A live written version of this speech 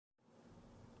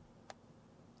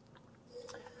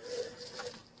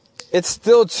It's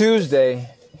still Tuesday,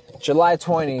 July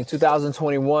 20,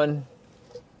 2021.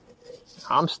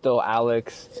 I'm still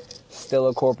Alex, still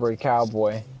a corporate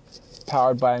cowboy,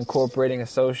 powered by Incorporating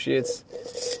Associates.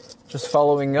 Just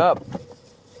following up.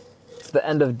 It's the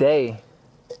end of day.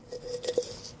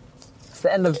 It's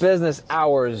the end of business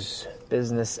hours.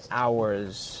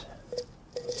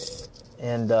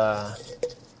 And I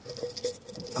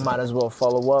might as well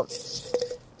follow up.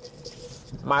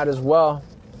 Might as well.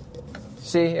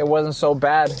 See, it wasn't so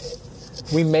bad.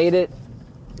 We made it.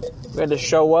 We had to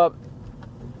show up,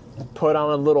 put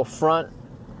on a little front,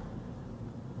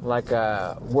 like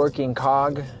a working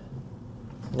cog,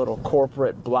 little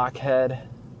corporate blockhead.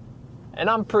 And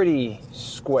I'm pretty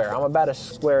square. I'm about as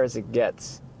square as it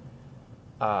gets,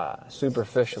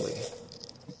 superficially,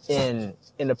 in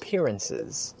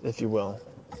appearances, if you will.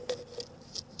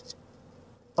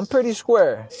 I'm pretty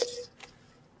square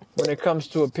when it comes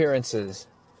to appearances.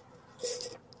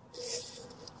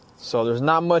 So there's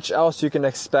not much else you can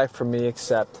expect from me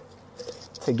except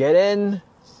to get in,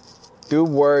 do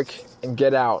work, and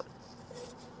get out.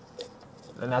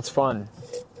 And that's fun.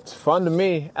 It's fun to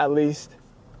me, at least.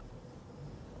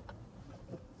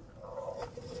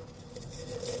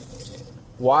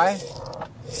 Why?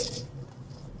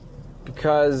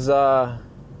 Because,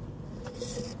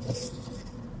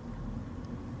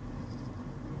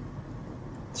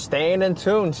 staying in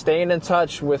tune, staying in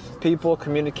touch with people,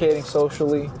 communicating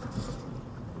socially,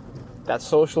 that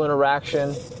social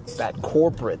interaction, that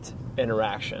corporate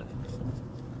interaction,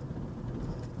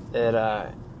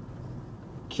 it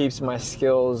keeps my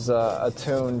skills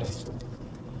attuned,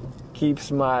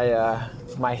 keeps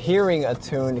my hearing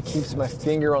attuned, it keeps my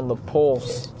finger on the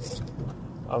pulse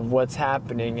of what's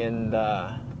happening in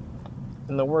the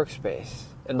workspace,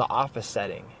 in the office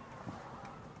setting.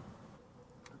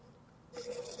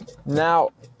 Now,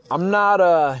 I'm not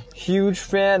a huge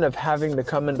fan of having to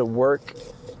come into work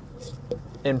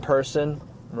in person,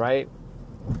 right?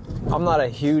 I'm not a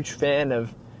huge fan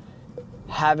of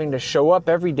having to show up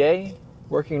every day,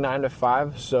 working 9 to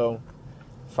 5. So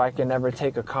if I can ever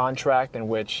take a contract in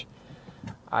which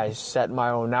I set my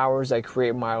own hours, I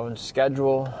create my own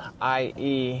schedule,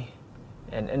 i.e.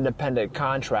 an independent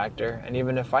contractor. And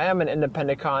even if I am an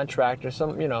independent contractor,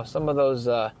 some of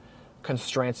those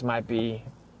constraints might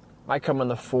come in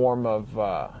the form of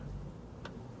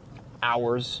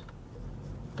hours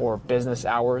or business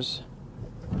hours.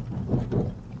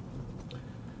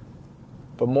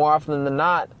 But more often than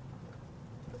not,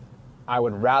 I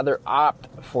would rather opt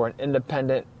for an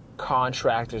independent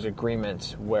contractor's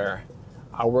agreement where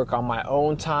I work on my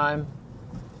own time.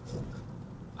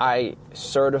 I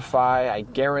certify, I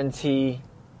guarantee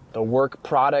the work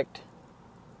product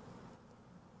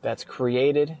that's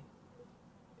created,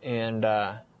 and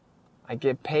I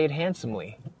get paid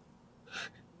handsomely.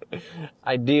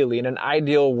 Ideally, in an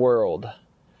ideal world,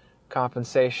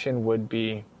 compensation would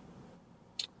be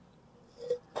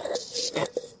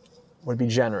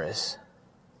generous.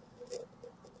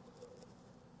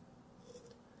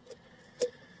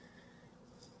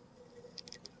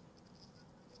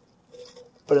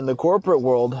 But in the corporate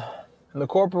world,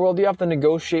 you have to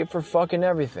negotiate for fucking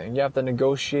everything. You have to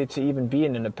negotiate to even be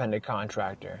an independent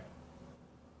contractor.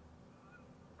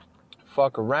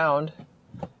 Fuck around,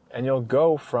 and you'll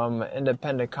go from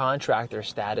independent contractor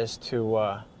status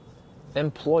to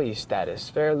employee status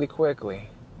fairly quickly.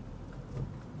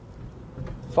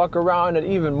 Fuck around and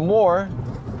even more,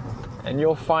 and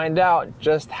you'll find out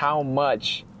just how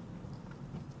much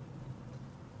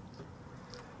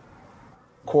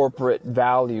corporate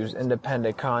values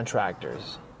independent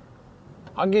contractors.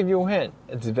 I'll give you a hint.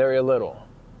 It's very little.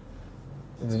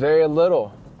 It's very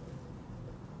little.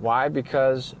 Why?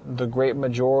 Because the great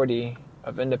majority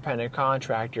of independent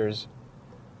contractors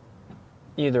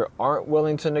either aren't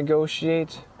willing to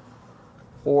negotiate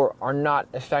or are not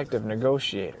effective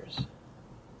negotiators.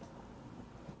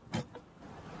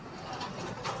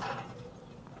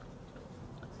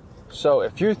 So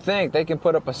if you think they can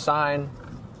put up a sign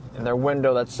in their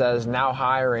window that says now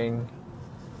hiring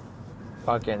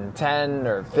fucking $10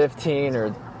 or $15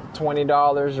 or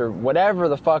 $20 or whatever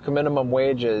the fuck minimum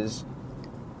wage is,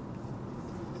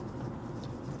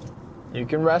 you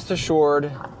can rest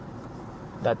assured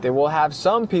that they will have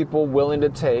some people willing to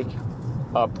take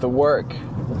up the work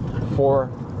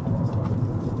for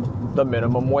the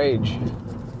minimum wage.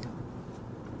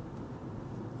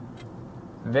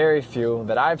 Very few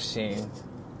that I've seen,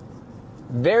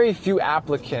 very few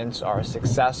applicants are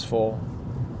successful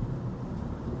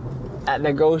at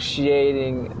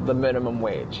negotiating the minimum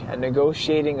wage, at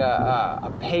negotiating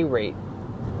a pay rate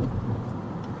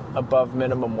above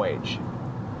minimum wage.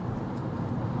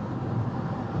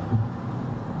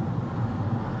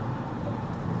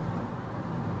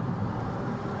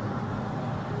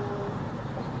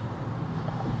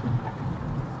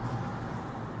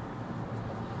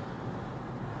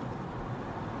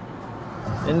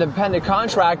 independent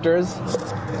contractors,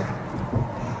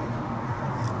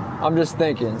 I'm just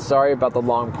thinking, sorry about the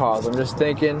long pause, I'm just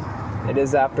thinking, it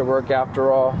is after work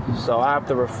after all, so I have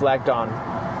to reflect on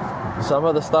some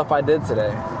of the stuff I did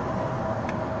today.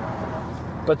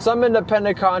 But some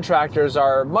independent contractors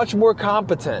are much more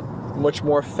competent, much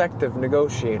more effective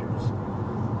negotiators,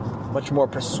 much more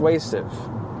persuasive.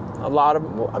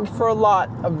 For a lot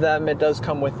of them, it does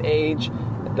come with age,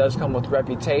 it does come with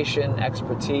reputation,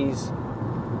 expertise.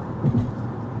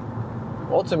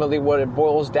 Ultimately, what it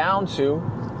boils down to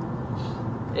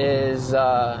is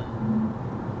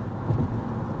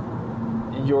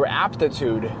your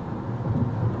aptitude.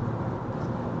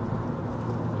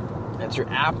 It's your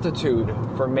aptitude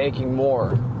for making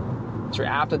more. It's your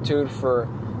aptitude for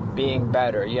being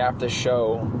better. You have to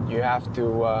show, you have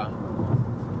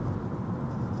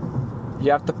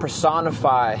to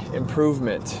personify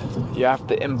improvement. You have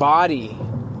to embody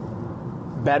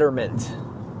betterment.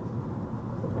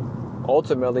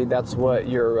 Ultimately, that's what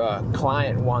your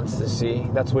client wants to see.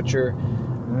 That's what your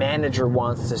manager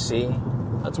wants to see.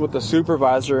 That's what the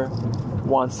supervisor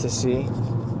wants to see.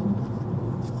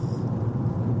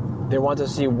 They want to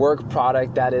see work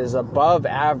product that is above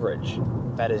average,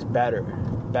 that is better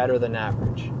than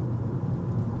average.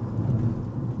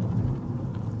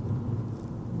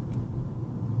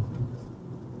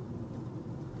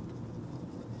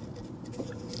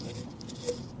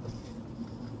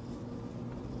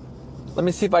 Let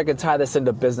me see if I can tie this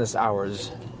into business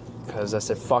hours, because I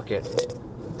said, fuck it.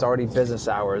 It's already business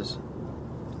hours.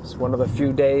 It's one of the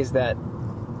few days that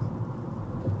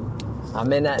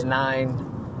I'm in at 9,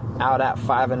 out at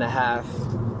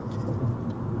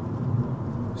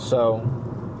 5.5. So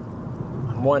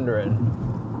I'm wondering,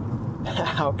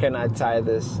 how can I tie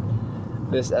this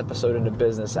episode into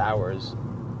business hours?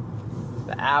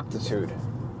 The aptitude.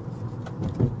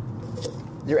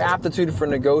 Your aptitude for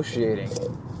negotiating.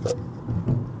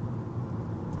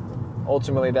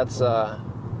 Ultimately, that's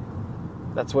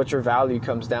what your value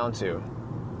comes down to.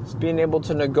 It's being able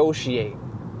to negotiate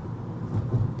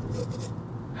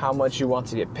how much you want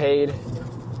to get paid,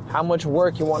 how much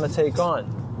work you want to take on,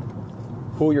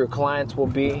 who your clients will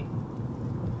be,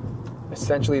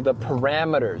 essentially the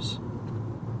parameters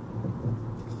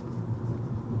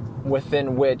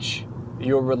within which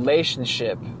your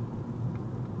relationship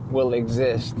will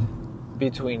exist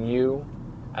between you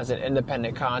as an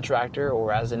independent contractor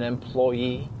or as an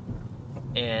employee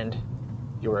and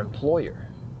your employer.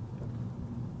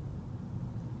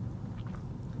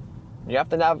 You have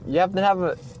to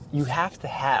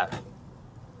have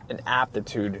an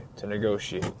aptitude to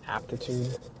negotiate.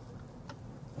 Aptitude?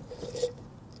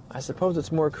 I suppose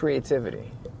it's more creativity.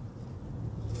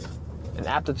 An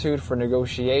aptitude for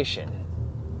negotiation.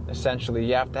 Essentially,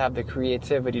 you have to have the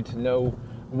creativity to know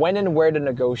when and where to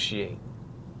negotiate.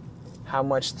 How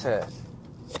much to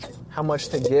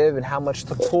give and how much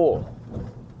to pull.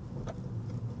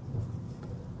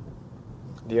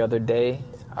 The other day,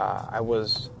 I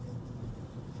was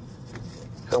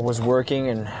working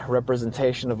in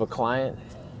representation of a client,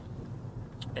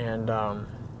 and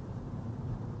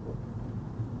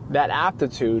that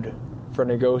aptitude for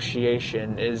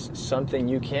negotiation is something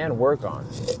you can work on.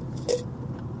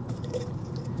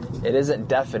 It isn't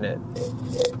definite.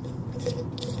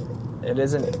 It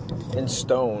isn't in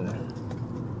stone.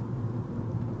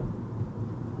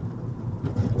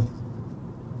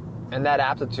 And that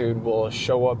aptitude will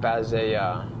show up as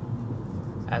either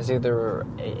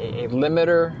a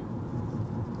limiter,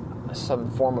 some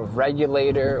form of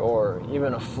regulator, or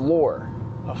even a floor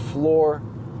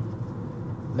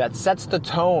that sets the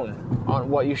tone on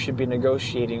what you should be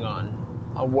negotiating on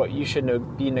what you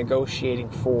should be negotiating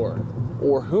for,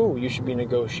 or who you should be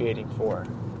negotiating for.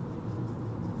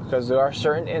 Because there are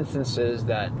certain instances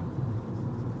that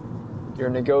you're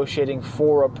negotiating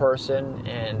for a person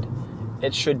and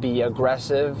it should be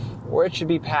aggressive or it should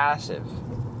be passive.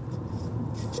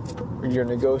 You're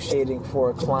negotiating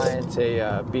for a client,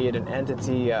 be it an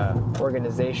entity,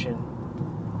 organization.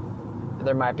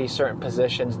 There might be certain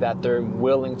positions that they're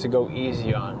willing to go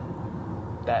easy on.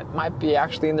 That might be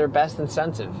actually in their best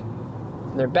incentive,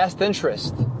 in their best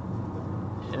interest,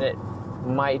 and it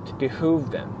might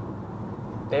behoove them.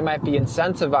 They might be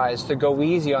incentivized to go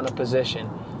easy on a position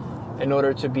in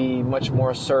order to be much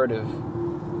more assertive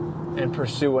and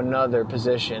pursue another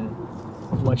position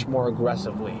much more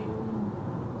aggressively.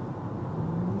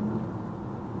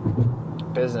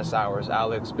 Business hours,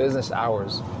 Alex, business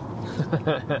hours.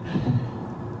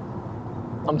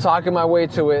 I'm talking my way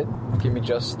to it. Give me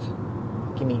just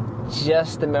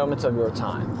a moment of your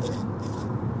time.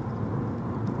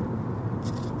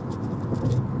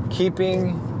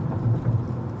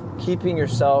 keeping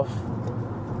yourself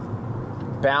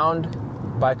bound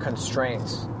by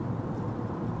constraints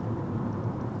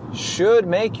should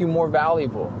make you more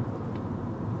valuable.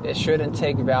 It shouldn't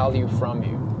take value from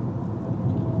you.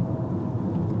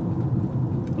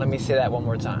 Let me say that one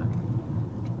more time.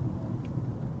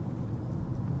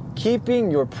 Keeping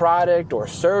your product or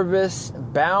service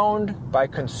bound by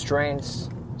constraints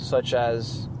such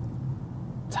as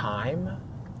time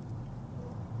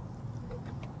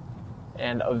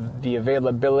and of the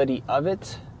availability of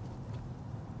it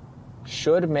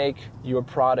should make your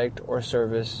product or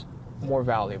service more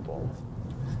valuable.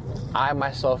 I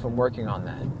myself am working on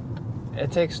that.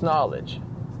 It takes knowledge.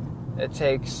 It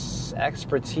takes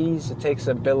expertise. It takes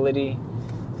ability.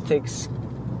 It takes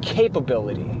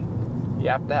capability. You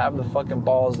have to have the fucking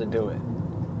balls to do it.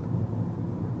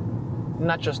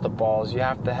 Not just the balls. You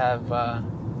have to have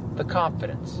the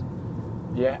confidence.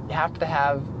 You have to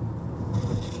have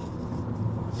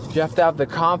the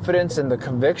confidence and the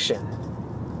conviction.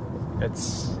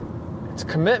 It's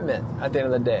commitment at the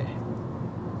end of the day.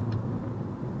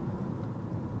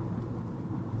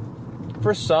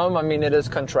 For some, I mean, it is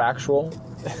contractual.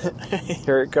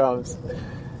 Here it comes.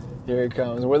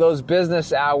 Where those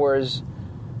business hours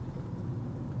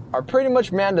are pretty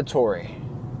much mandatory.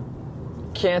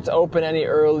 Can't open any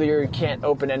earlier, can't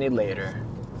open any later.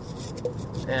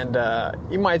 And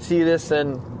you might see this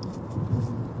in,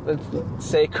 let's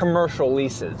say, commercial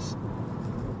leases,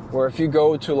 where if you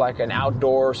go to like an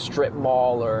outdoor strip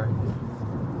mall or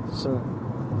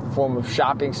some form of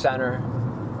shopping center,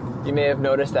 you may have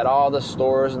noticed that all the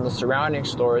stores and the surrounding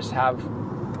stores have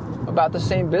about the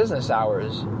same business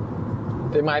hours.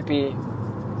 They might be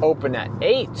open at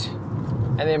 8,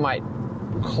 and they might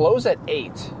close at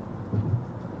 8,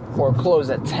 or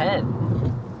close at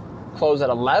 10, close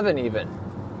at 11 even,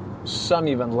 some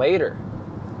even later.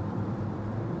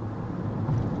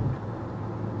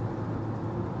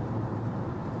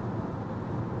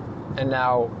 And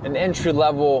now an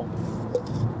entry-level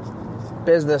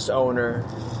business owner,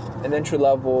 an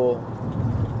entry-level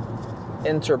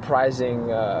enterprising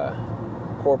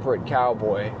corporate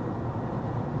cowboy,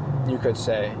 you could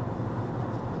say,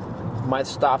 might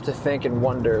stop to think and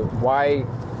wonder, why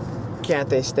can't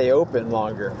they stay open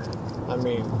longer? I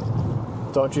mean,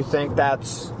 don't you think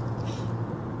that's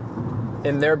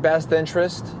in their best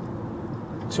interest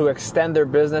to extend their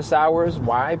business hours?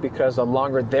 Why? Because the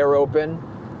longer they're open,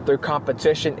 their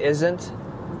competition isn't,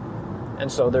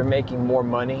 and so they're making more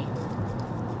money.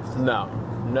 No.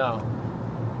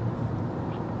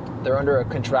 They're under a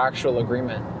contractual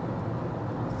agreement.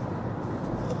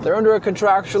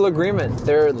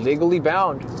 They're legally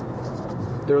bound.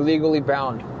 They're legally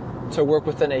bound to work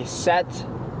within a set,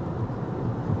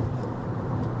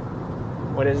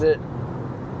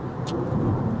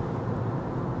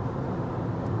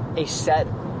 a set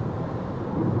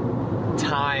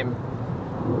time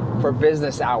for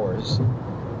business hours.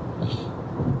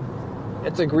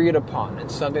 It's agreed upon.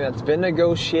 It's something that's been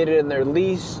negotiated in their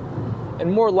lease,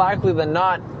 and more likely than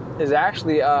not is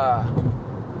actually a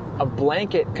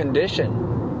blanket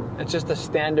condition. It's just a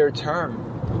standard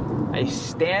term, a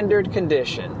standard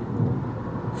condition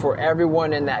for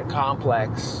everyone in that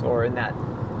complex or in that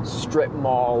strip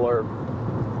mall or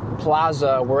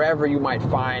plaza, wherever you might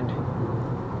find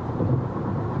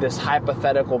this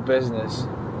hypothetical business.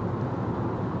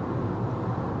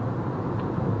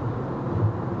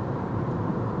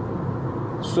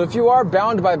 So if you are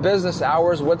bound by business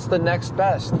hours, what's the next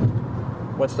best?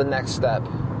 What's the next step?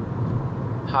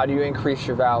 How do you increase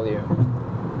your value?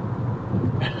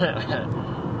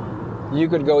 You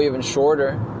could go even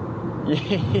shorter.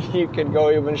 You could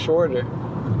go even shorter.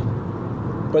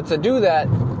 But to do that,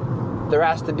 there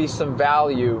has to be some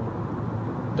value.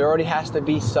 There already has to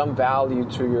be some value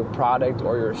to your product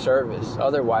or your service.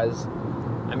 Otherwise,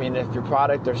 I mean, if your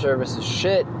product or service is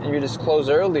shit and you just close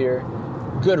earlier,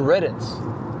 good riddance.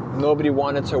 Nobody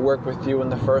wanted to work with you in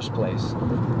the first place.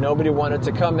 Nobody wanted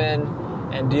to come in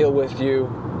and deal with you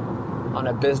on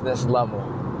a business level,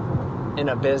 in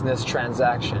a business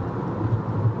transaction.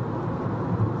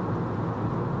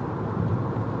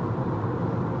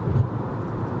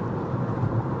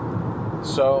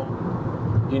 So,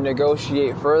 you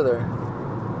negotiate further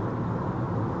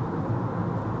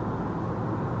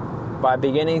by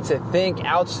beginning to think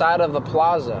outside of the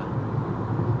plaza.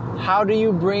 How do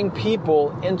you bring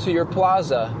people into your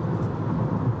plaza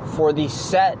for the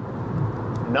set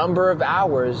number of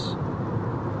hours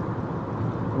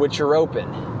which are open?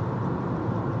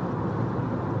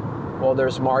 Well,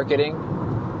 there's marketing,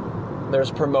 there's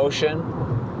promotion,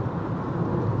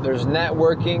 there's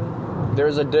networking,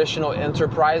 there's additional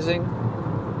enterprising.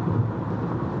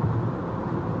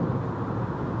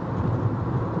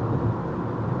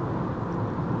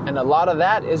 And a lot of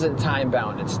that isn't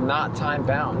time-bound. It's not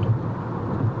time-bound.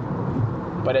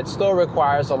 But it still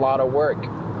requires a lot of work.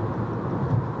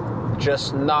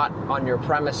 Just not on your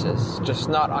premises. Just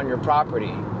not on your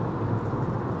property.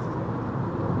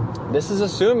 This is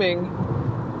assuming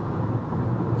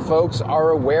folks are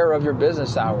aware of your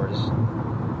business hours.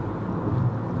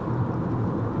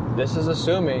 This is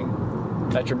assuming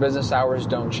that your business hours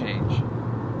don't change.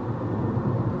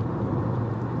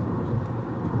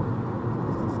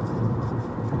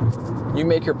 You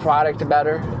make your product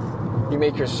better. You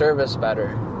make your service better.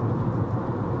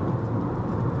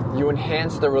 You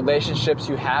enhance the relationships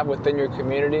you have within your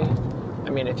community. I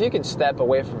mean, if you can step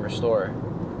away from your store,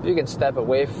 if you can step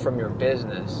away from your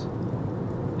business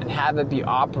and have it be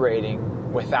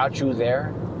operating without you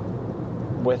there,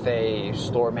 with a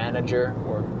store manager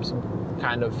or some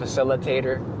kind of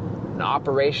facilitator, an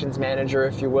operations manager,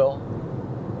 if you will,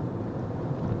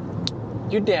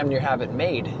 you damn near have it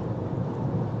made.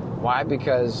 Why?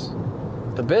 Because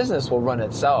the business will run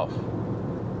itself.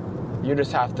 You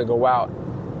just have to go out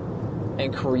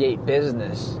and create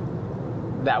business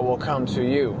that will come to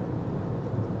you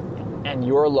and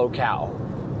your locale.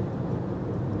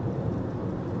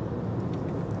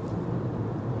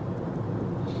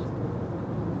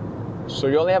 So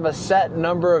you only have a set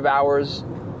number of hours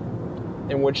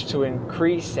in which to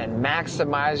increase and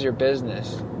maximize your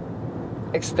business.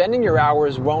 Extending your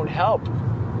hours won't help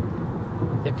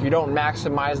if you don't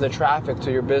maximize the traffic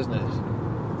to your business.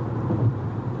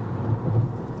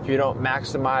 If you don't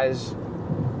maximize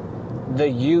the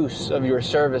use of your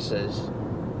services.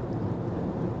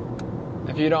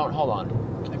 If you don't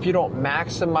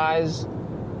maximize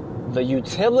the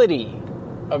utility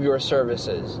of your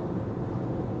services.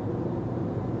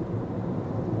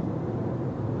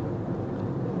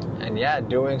 And yeah,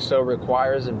 doing so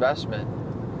requires investment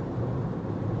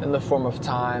in the form of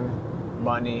time,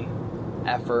 money,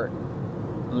 effort,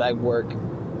 legwork,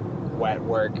 wet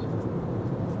work,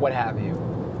 what have you.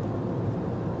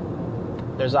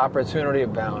 There's opportunity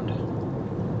abound.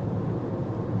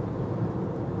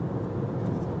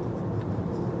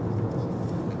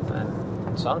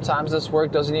 And sometimes this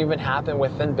work doesn't even happen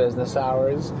within business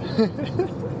hours.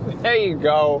 There you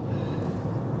go,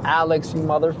 Alex, you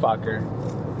motherfucker.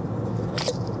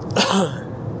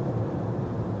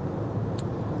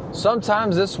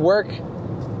 Sometimes this work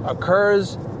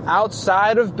occurs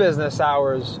outside of business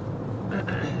hours.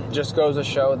 Just goes to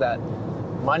show that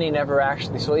money never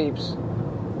actually sleeps.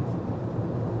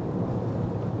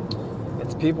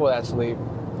 It's people that sleep.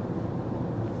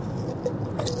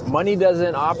 Money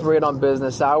doesn't operate on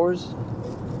business hours,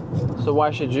 so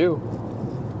why should you?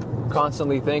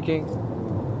 Constantly thinking,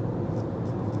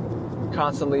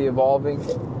 constantly evolving.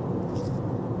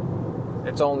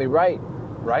 It's only right,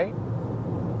 right?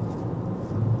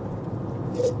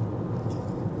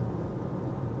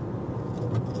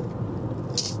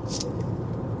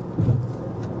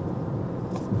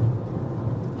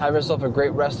 Have yourself a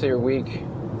great rest of your week.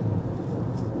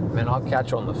 Man, I'll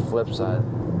catch you on the flip side.